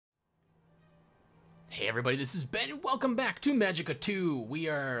Hey everybody, this is Ben, and welcome back to Magicka 2. We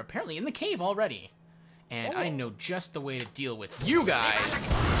are apparently in the cave already. And I know just the way to deal with you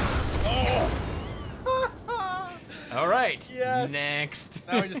guys. Alright, Yes. next.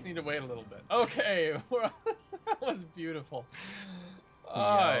 Now we just need to wait a little bit. Okay, that was beautiful.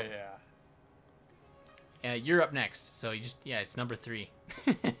 Oh, yeah. You're up next, so you just, it's number 3.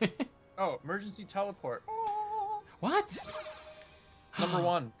 Oh, emergency teleport. What? Number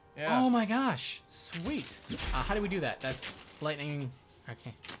 1. Yeah. Oh my gosh, sweet. How do we do that? That's lightning,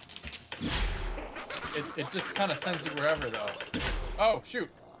 okay. It just kind of sends you wherever, though. Oh, shoot.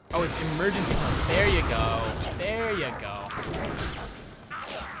 Oh, it's emergency teleport. There you go. There you go.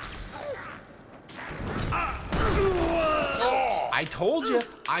 Oh! I told you.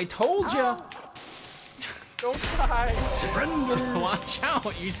 I told you. Don't die. Watch out.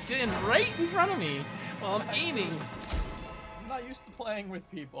 You're standing right in front of me while I'm aiming. I'm not used to playing with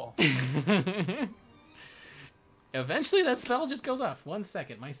people. Eventually that spell just goes off. 1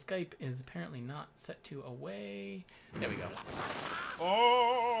 second. My Skype is apparently not set to away. There we go.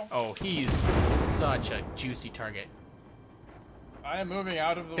 Oh! Oh, he's such a juicy target. I am moving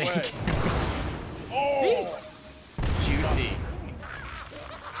out of the way. Thank you. Oh! See? Juicy.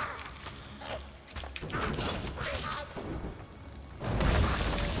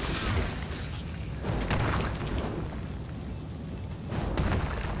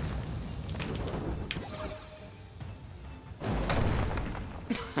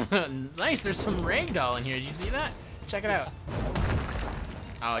 Nice, there's some ragdoll in here. Did you see that? Check it out.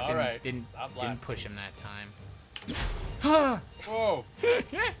 Oh, it didn't push him that time. Whoa!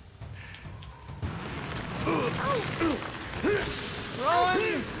 Run!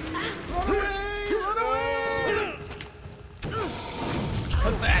 Run away! Run away!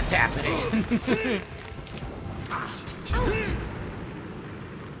 Because that's happening.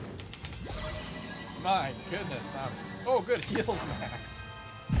 My goodness. Oh, good. Heals max.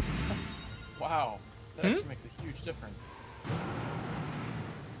 Wow. That actually makes a huge difference.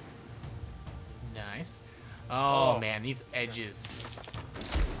 Nice. Oh man, these edges.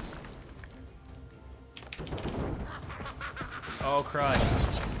 Oh crud.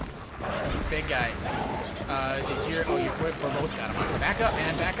 Big guy. It's your. Oh, we're both got him. Back up,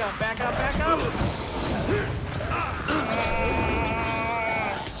 man. Back up. Back up. Back up.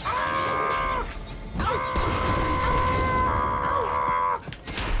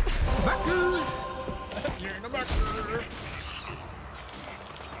 You're in the back.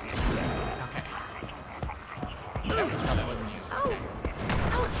 Okay. No, that wasn't you. Okay.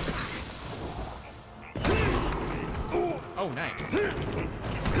 Oh, nice.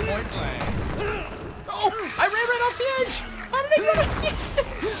 Point blank. Oh, I ran right off the edge. How did I run off the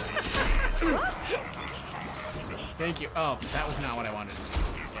edge? Thank you. Oh, that was not what I wanted.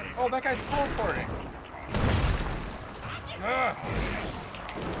 Oh, that guy's teleporting.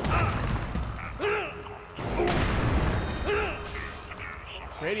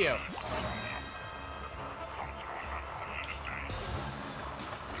 Radio.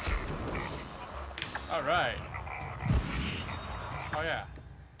 All right. Oh yeah.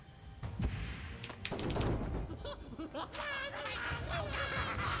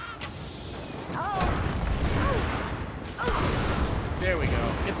 There we go.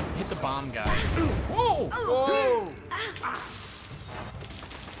 Hit the bomb guy. Whoa! Whoa!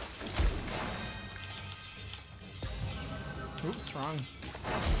 Oops, wrong.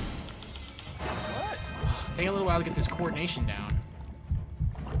 What? Take a little while to get this coordination down.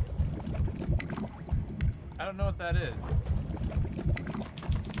 I don't know what that is.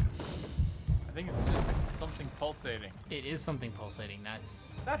 I think it's just something pulsating. It is something pulsating.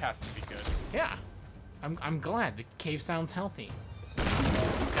 That has to be good. Yeah. I'm glad the cave sounds healthy.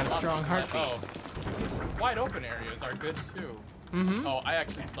 Got a strong heartbeat. Oh, wide open areas are good too. Mm-hmm. Oh, I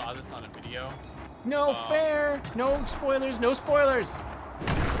actually saw this on a video. No fair. No spoilers. No spoilers.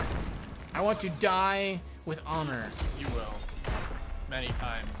 I want to die with honor. You will. Many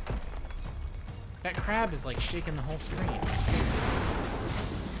times. That crab is like shaking the whole screen.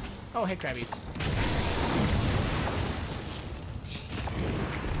 Oh, hey, crabbies.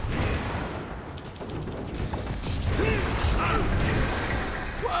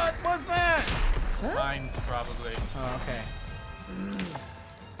 What was that? Mines, probably. Oh, okay.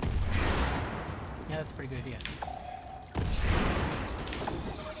 Yeah, that's a pretty good idea.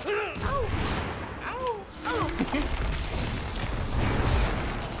 Ow! Ow! Oh,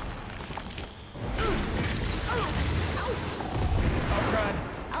 crud.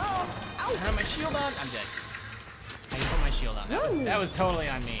 I have my shield on. I'm dead. I can put my shield on. That was totally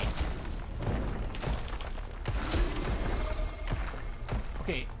on me.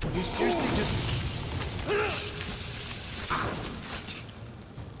 Okay, you seriously just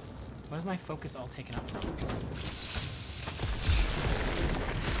What is my focus all taken up from?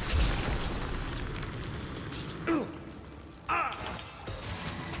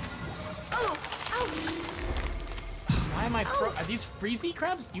 Why am I Are these freezy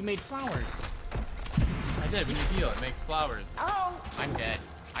crabs? You made flowers. I did. When you heal, it makes flowers. I'm dead.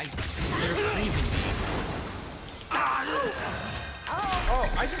 They're freezing me. Oh,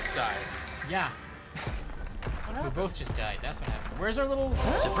 I just died. Yeah. We both just died. That's what happened. Where's our little...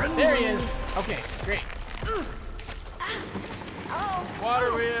 There he is. Okay, great.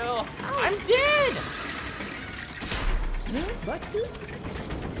 Water wheel. I'm dead.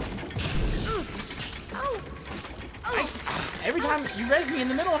 Every time you res me in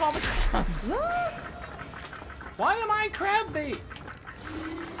the middle of all the crabs. Why am I crab bait?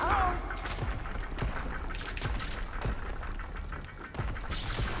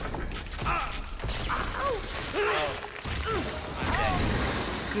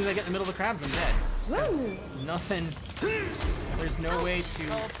 As soon as I get in the middle of the crabs, I'm dead. There's nothing. There's no way to...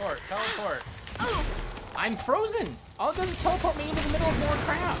 Teleport. I'm frozen. All it does is teleport me into the middle of more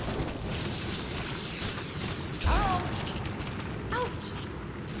crabs.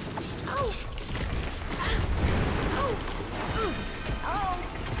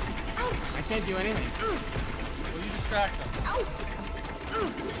 I can't do anything. Will you distract them?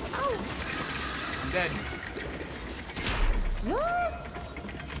 I'm dead.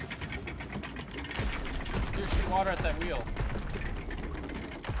 There's some water at that wheel.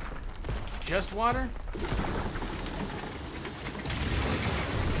 Just water?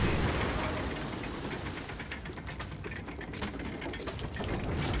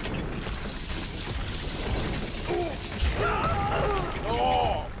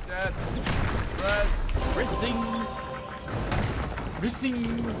 Oh, dead. Rissing.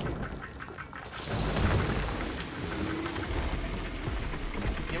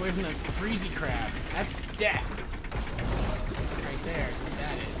 Get away from the freezy crab. That's death. Right there, what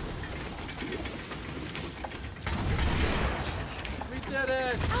that is. We did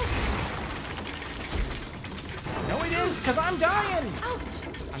it. No, we didn't, because I'm dying.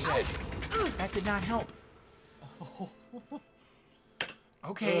 I'm dead. That did not help.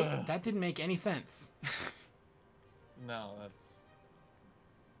 Okay, that didn't make any sense. No, that's...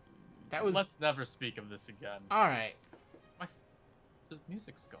 That was... Let's never speak of this again. Alright. The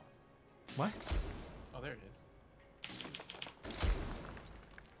music's gone. What? Oh, there it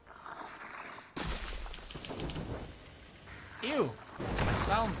is. Ew. My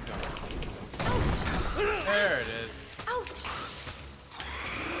sound's gone. There it is.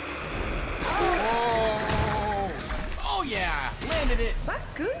 Whoa! Oh yeah! Landed it!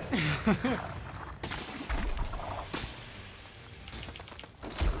 That's good.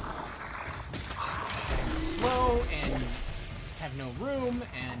 Slow and have no room,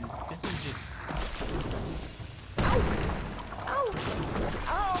 and this is just...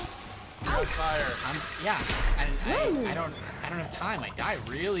 On fire. Yeah, and I don't have time. I die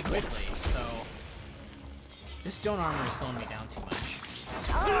really quickly, so this stone armor is slowing me down too much.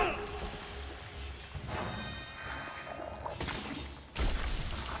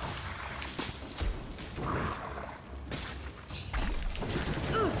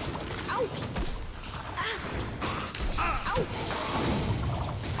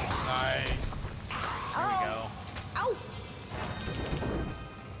 Nice. There we go.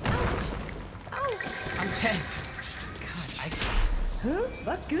 I'm dead. God,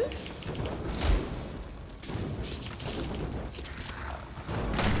 That's good.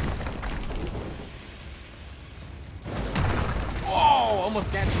 Whoa!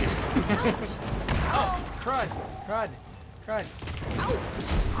 Almost got you. Oh, crud.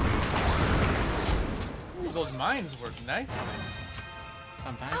 Ooh, those mines work nicely.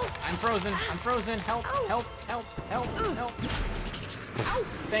 Sometimes. I'm frozen. Help.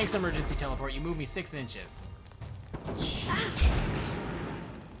 Thanks, emergency teleport. You moved me 6 inches. I'm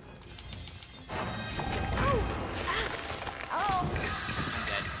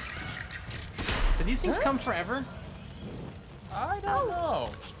dead. Do these things come forever? I don't know.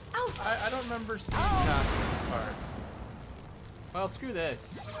 I don't remember seeing that part. Well, screw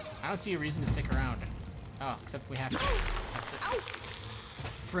this. I don't see a reason to stick around. Oh, except we have to. That's it.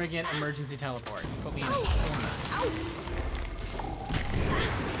 Friggin' emergency teleport. Put me in a corner.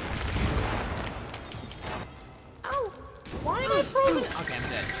 Why am I frozen? Okay, I'm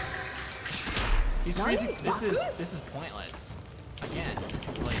dead. He's freezing. This is pointless. Again, this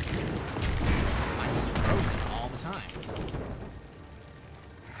is like I'm just frozen all the time.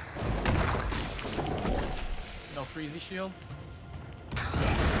 No freezy shield?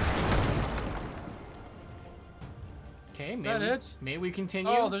 Okay, Is that it? May we continue?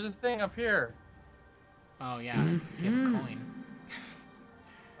 Oh, there's a thing up here. Oh yeah, if you have a coin.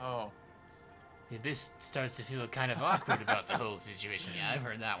 Oh. The abyss starts to feel kind of awkward about the whole situation. Yeah, I've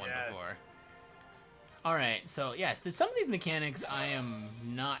heard that one before. All right, so yes, there's some of these mechanics I am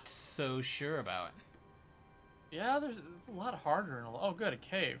not so sure about. Yeah, it's a lot harder. Oh, good, a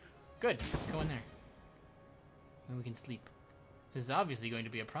cave. Good, let's go in there. Then we can sleep. This is obviously going to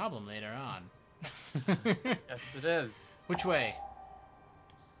be a problem later on. Yes, it is. Which way?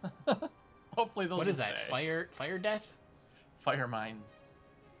 Hopefully those. What is that? Stay. Fire death? Fire mines.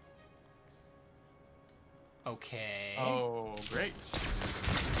 Okay. Oh, great.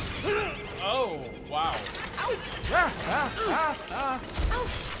 Oh, wow.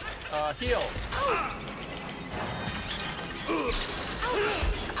 Heal.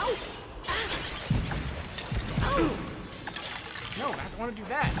 No, I don't want to do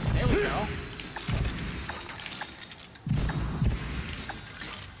that. There we go.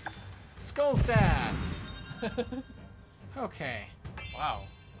 Skull staff. Okay. Wow,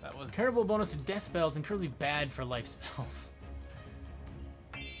 that was Incredible bonus to death spells, incredibly bad for life spells.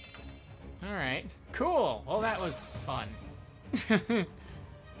 All right, cool. Well, that was fun.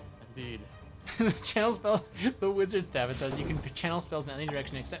 indeed. Channel spells. The wizard staff. It says you can channel spells in any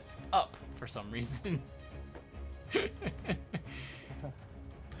direction except up for some reason.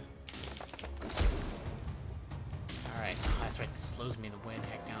 Alright, that's right, this slows me the way the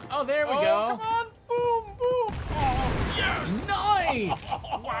heck down. Oh, there we go! Come on! Boom! Boom! Oh, yes! Nice!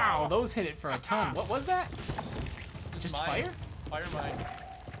 Wow, those hit it for a ton. What was that? Just mine. fire? Fire mine.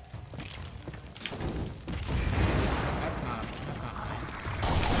 That's not mines.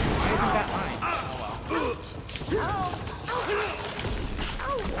 Why isn't that mines? Oh well.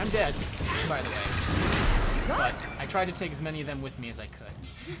 I'm dead, by the way. But I tried to take as many of them with me as I could.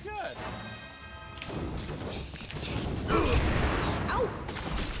 You good. Ow!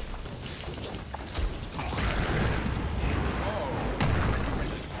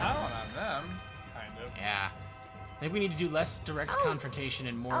 Town on them, kind of. Yeah. I think we need to do less direct confrontation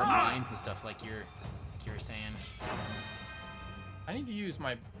and more mines and stuff like you're saying. I need to use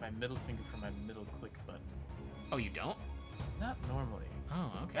my middle finger for my middle click button. Oh, you don't? Not normally.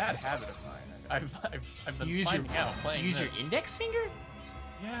 Oh, okay. Bad habit of mine. I've been Use finding out playing Use this. your index finger?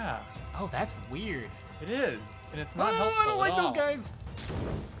 Yeah, Oh, that's weird. it is, and it's not Oh, helpful I don't like at those all. guys.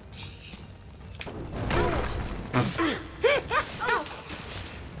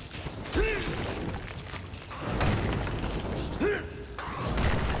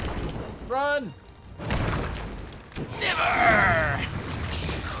 Run! Never!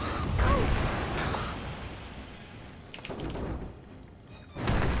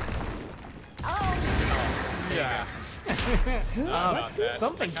 Yeah.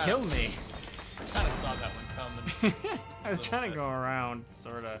 Something killed me. I kind of saw that one coming. I was trying to go around,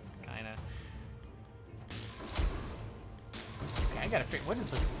 sorta, kinda. Okay, I gotta figure. What is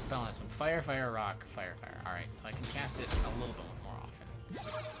the spell on this one? Fire, fire, rock, fire, fire. All right, so I can cast it a little bit more often.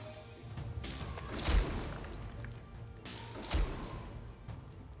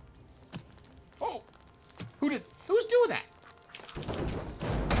 Oh, who's doing that?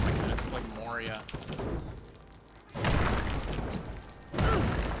 It's like Moria.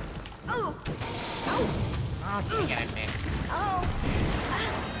 Oh, dang it, I missed.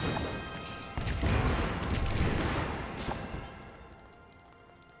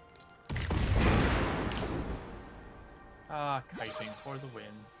 Ah, kiting for the win.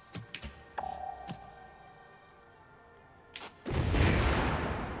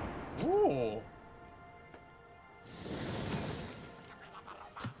 Ooh.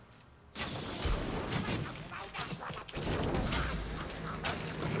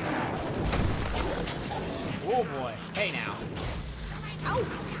 Oh boy. Hey now.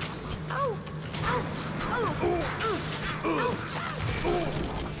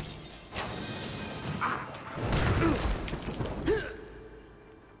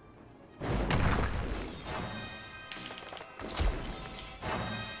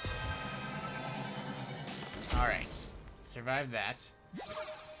 All right. Survived that.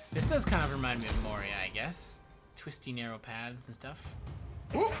 This does kind of remind me of Moria, I guess. Twisty, narrow paths and stuff.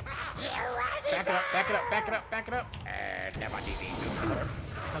 Ooh. Back it up, back it up, back it up, back it up.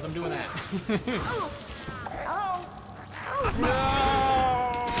 How's I'm doing that?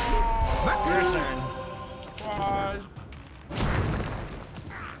 No! Your turn. Pause.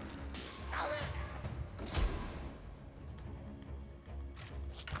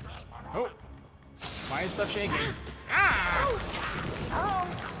 Oh. Why is stuff shaking? Ah!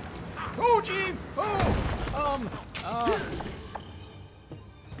 Oh, jeez! Oh!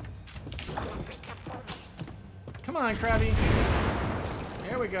 Come Come on, Krabby.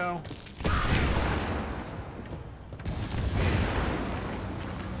 There we go.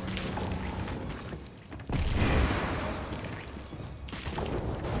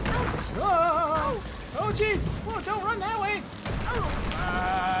 Oh, oh, jeez! Whoa, don't run that way!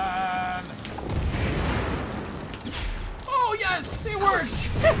 Run. Oh, yes! It worked!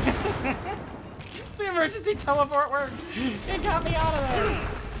 The emergency teleport worked! It got me out of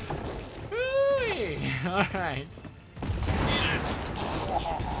there! Ooh-wee. All right.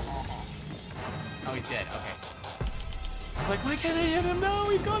 Oh, he's dead. Okay. I was like, why can't I hit him? No,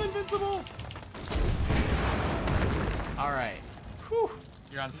 he's gone invincible! All right. Whew.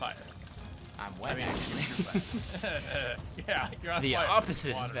 You're on fire. I'm wet, I mean, actually. yeah, you're on The fire.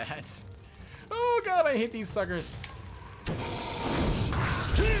 opposite of that. Oh god, I hate these suckers.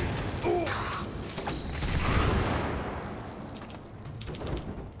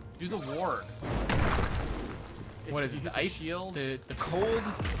 Do the ward. What is it? The ice? Shield, The cold? and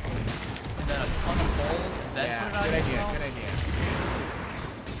then a ton of gold, and then Yeah, put it on good idea, yourself. good idea.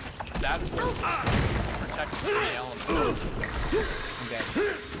 That's what protects the elements. I'm dead.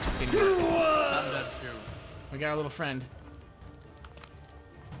 Didn't work. I'm dead too. We got our little friend.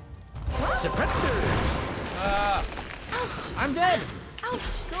 Suppressor! I'm dead! Go! No,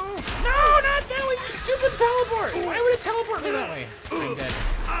 not that way, you stupid teleport! Why would it teleport me that way? I'm dead.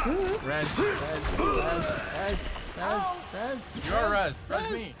 Res, res, res, res, res, res. You're res.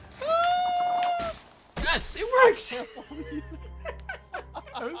 Res me. Ah! Yes, it worked!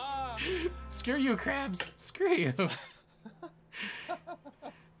 Screw you, crabs. Screw you.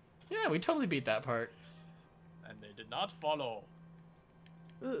 Yeah, we totally beat that part. And they did not follow.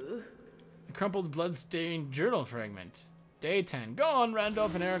 A crumpled, blood-stained journal fragment. Day 10. Gone!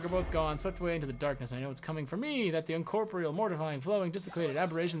 Randolph and Eric are both gone, swept away into the darkness. I know it's coming for me, that the incorporeal, mortifying, flowing, desecrated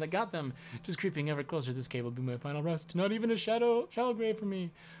aberration that got them. Just creeping ever closer, this cave will be my final rest. Not even a shallow grave for me.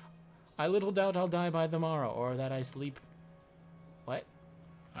 I little doubt I'll die by the morrow, or that I sleep. What?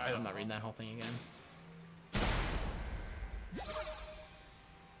 I'm not reading that whole thing again.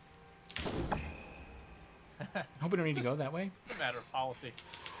 I hope we don't need to go that way. It's a matter of policy.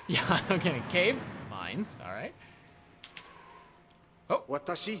 Yeah, okay. Cave. Mines. All right. Oh.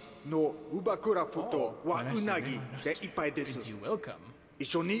 私のウバクラフとはうなぎでいっぱいで Bids す。 you welcome. 一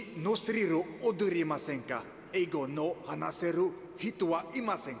緒にノスリルを踊りませんか？英語の話せる人はい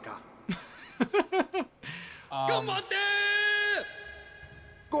ませんか？頑張って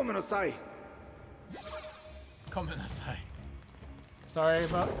ごめんなさい。 Come in this side. Sorry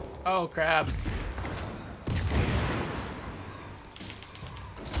about. Oh, crabs.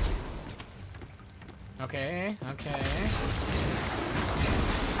 Okay, okay.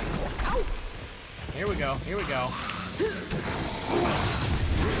 Ow! Here we go, here we go.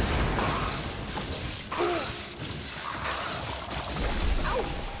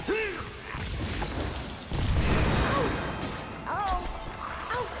 Oh!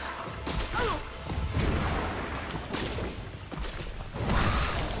 Ouch! Oh!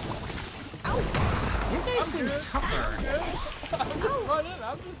 Ow! These guys seem tougher. I'm running.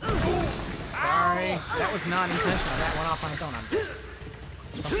 I'm just. Sorry, that was not intentional. That went off on its own.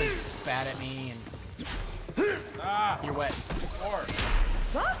 Something spat at me and you're wet. Four.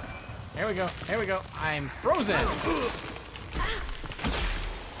 Here we go, here we go. I'm frozen. Are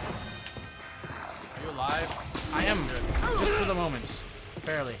you alive? I am, just for the moment,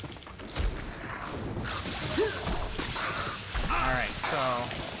 barely. All right, so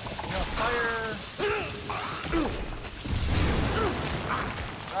You know, fire.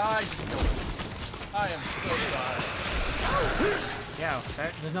 I just killed him. I am so sorry. yeah,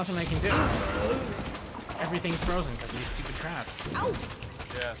 there's nothing I can do. Everything's frozen because of these stupid crabs. Ow!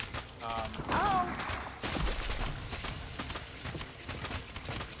 Yes. Oh!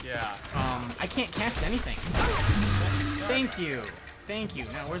 Yeah. I can't cast anything. Thank you, thank you.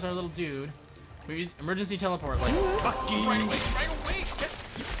 Now where's our little dude? We emergency teleport like Bucky. Right away. Right away. Get.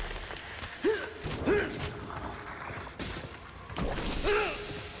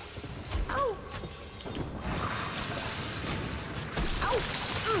 Ow! Ow! Oh!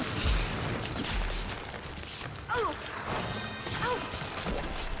 Ouch!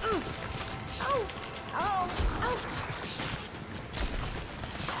 Oh! Oh! Ouch!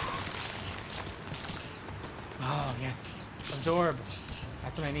 Oh yes, absorb.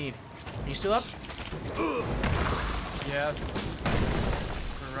 That's what I need. Are you still up? Yes.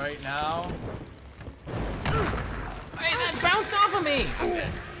 For right now. Hey, that bounced off of me.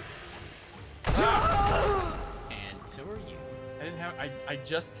 And so are you. I didn't have. I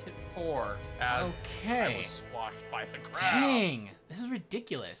just hit 4 as I Okay. was squashed by the crowd. Dang, this is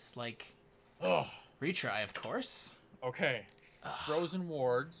ridiculous. Like, Oh. Retry, of course. Okay. Frozen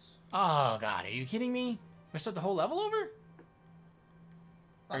wards. Oh god, are you kidding me? I start the whole level over?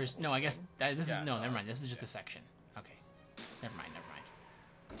 It's not Or the is, whole no, I guess thing. this Yeah, is no, no, never mind. it's- This is just yeah. a section. Okay, never mind, never mind.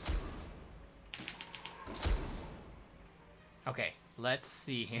 Okay, let's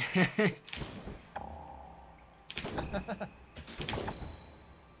see here.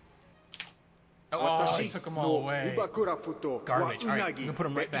 Oh, he took them all away. Garbage. All right, I'm gonna put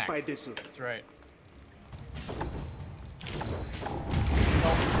 'em right back. That's right.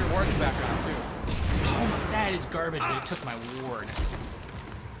 Oh, your ward's back on too. Oh, that is garbage that it took my ward.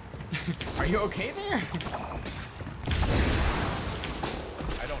 Are you okay there?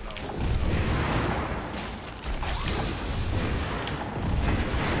 I don't know.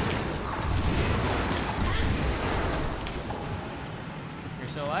 You're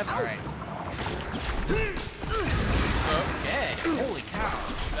still alive? All right. Dead. Holy cow.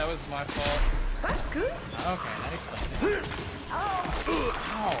 That was my fault. Okay, that explains it.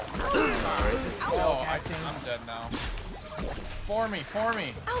 Ow. Alright, this is Oh, spell casting. I'm dead now. For me, for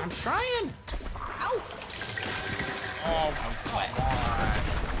me. I'm trying. Oh, come on.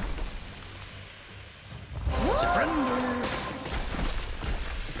 Surrender.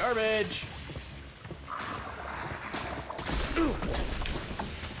 Garbage.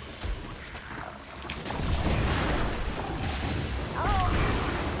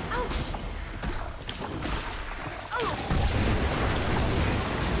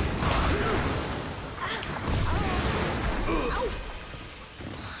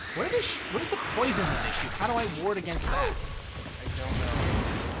 What is the poison that they shoot? How do I ward against that? I don't know.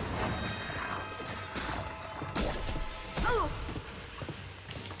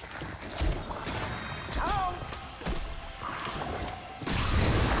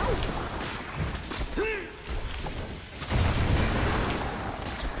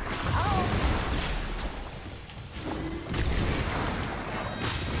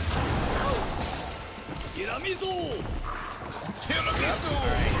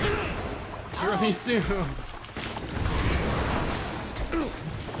 Tiramisu.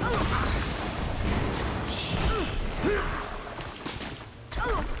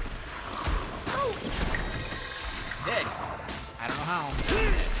 Dead. I don't know how.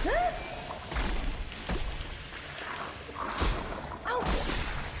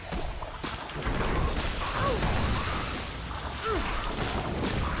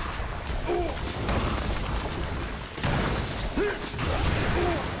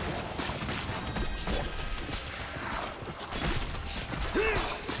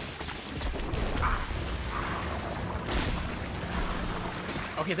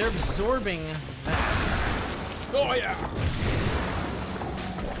 Okay, they're absorbing that. Oh, yeah.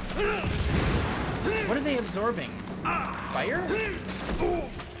 What are they absorbing? Fire?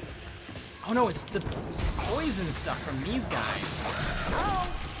 Oh no, it's the poison stuff from these guys.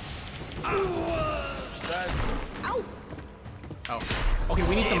 Oh. Okay,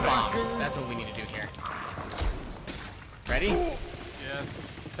 we need some bombs. That's what we need to do here. Ready?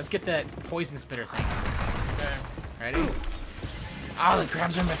 Yes. Let's get that poison spitter thing. Okay. Ready? Oh, the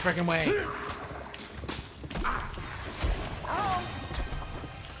crabs are in my freaking way.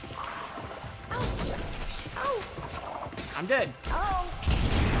 I'm dead.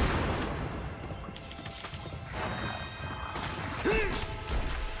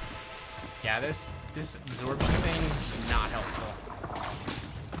 Yeah, this absorption thing is not helpful.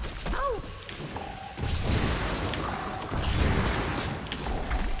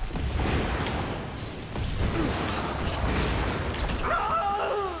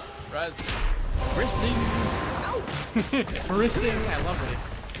 Res. Rissing. Rissing. I love it.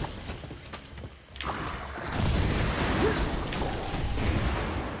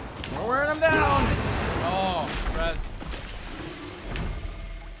 We're wearing them down. Oh, res.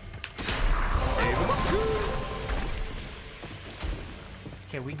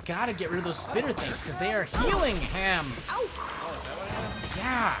 Okay, we gotta get rid of those spitter things because they are healing him. Oh, is that what it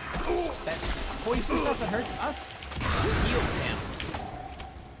Yeah. That poison stuff that hurts us heals him.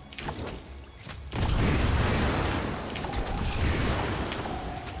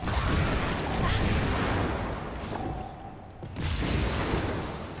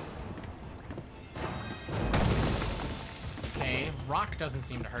 Okay, rock doesn't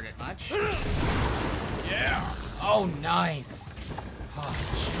seem to hurt it much. is? Yeah. Oh, nice. Oh,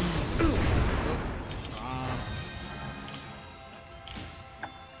 jeez.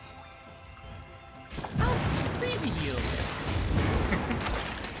 Crazy heals.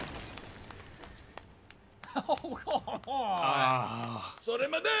 Oh, come on. Oh. それ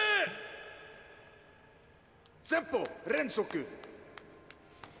まで Sempo, Rensoku.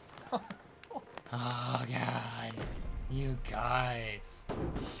 Oh god. You guys.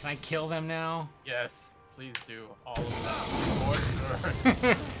 Can I kill them now? Yes, please do. All of them. For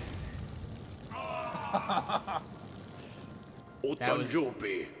sure.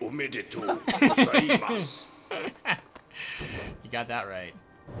 Otanjobi umiditu gozaimasu. You got that right.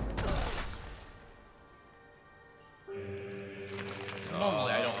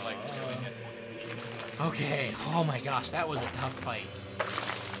 Normally, I don't like doing it. Okay. Oh my gosh, that was a tough fight.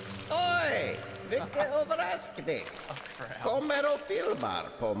 Oj, vilka överraskning! Oh crap. Kommer och filmar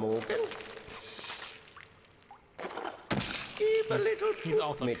på mogen. Keep a little He's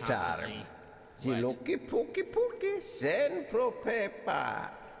also me time. constantly Si wet. looky pooky pooky, sen pro pepa.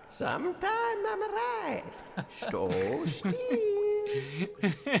 Sometime I'm right. Stå still.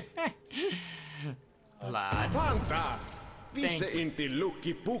 Vlad. Vänta! Visa Thank you. inte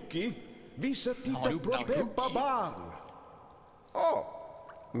Lucky Pucky. Visa titta du på Lucky Peppa Pucky. barn. Oh,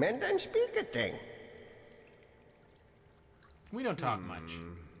 men den spiketing. We don't talk much.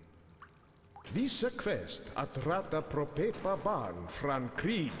 Visa quest att rädda pro Peppa barn från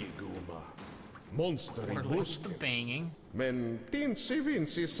krigiguma. Monster i busken. Banging. Men Tinsi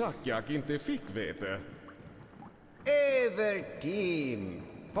Vinci sak jag inte fick veta. Över team.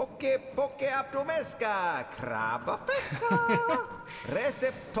 Poke poke abdomeska. Krabba fiska.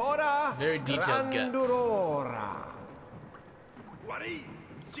 Receptora. Very detailed guts. Grandurora. Wari!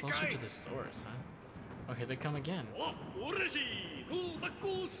 Closer to the source, huh? Okay, they come again. Oh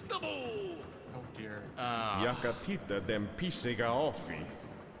dear. Jag kan titta den pissiga offi.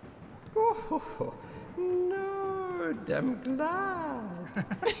 Oh, no, I'm glad.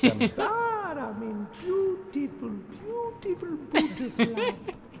 I'm glad I'm in beautiful, beautiful butterfly.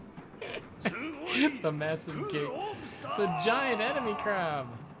 The massive kick. It's a giant enemy crab.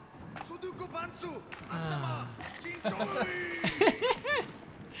 Sudoku Bansu! Atama! Chinchoi!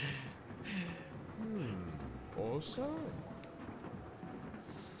 Osa?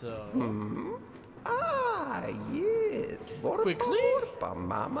 So, Ah, yes. Vorpa, Quickly? vorpa,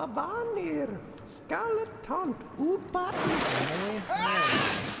 mama vanir. Skeleton upa.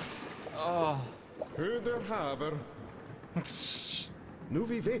 Höderhaver. Nu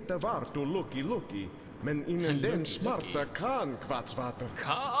vi vet vart du Lucky, men innan den smarta kan kvatsvatter.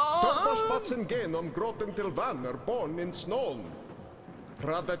 Tapparspatsen genom grotten till vänner, barnen snål.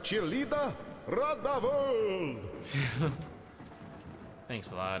 Radda chillida, radda völd.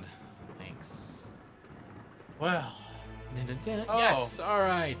 thanks, Vlad. Thanks. Well, Oh. Yes, all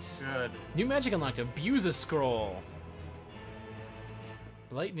right. good. New magic unlocked. Abuse a scroll.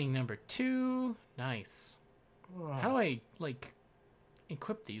 Lightning number 2. Nice. How do I like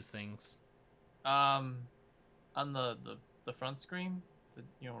equip these things? On the front screen,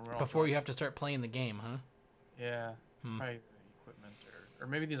 we're all Before you have to start playing the game, huh? Yeah, it's probably the equipment or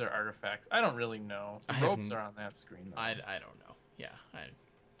maybe these are artifacts. I don't really know. The I have ropes n- are on that screen. Though. I don't know. Yeah.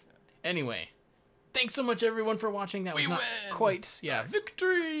 Anyway, thanks so much everyone for watching. That was We not win! quite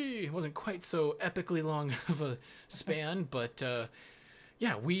victory. It wasn't quite so epically long of a span, but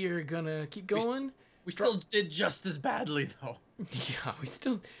yeah, we are gonna keep going. We still did just as badly though. Yeah, we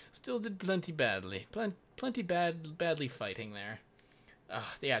still did plenty badly. Plenty badly fighting there.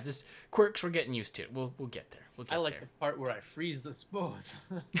 Yeah, just quirks we're getting used to. We'll get there. We'll get I like there. the part where I freeze the both.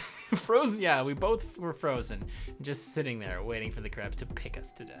 Frozen, yeah, we both were frozen. Just sitting there waiting for the crabs to pick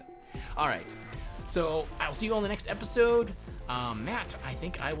us to death. All right, so I'll see you on the next episode. Matt, I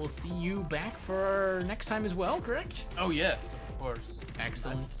think I will see you back for next time as well, correct? Oh yes, of course.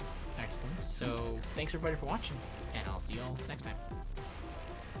 Excellent. So thanks everybody for watching, and I'll see you all next time.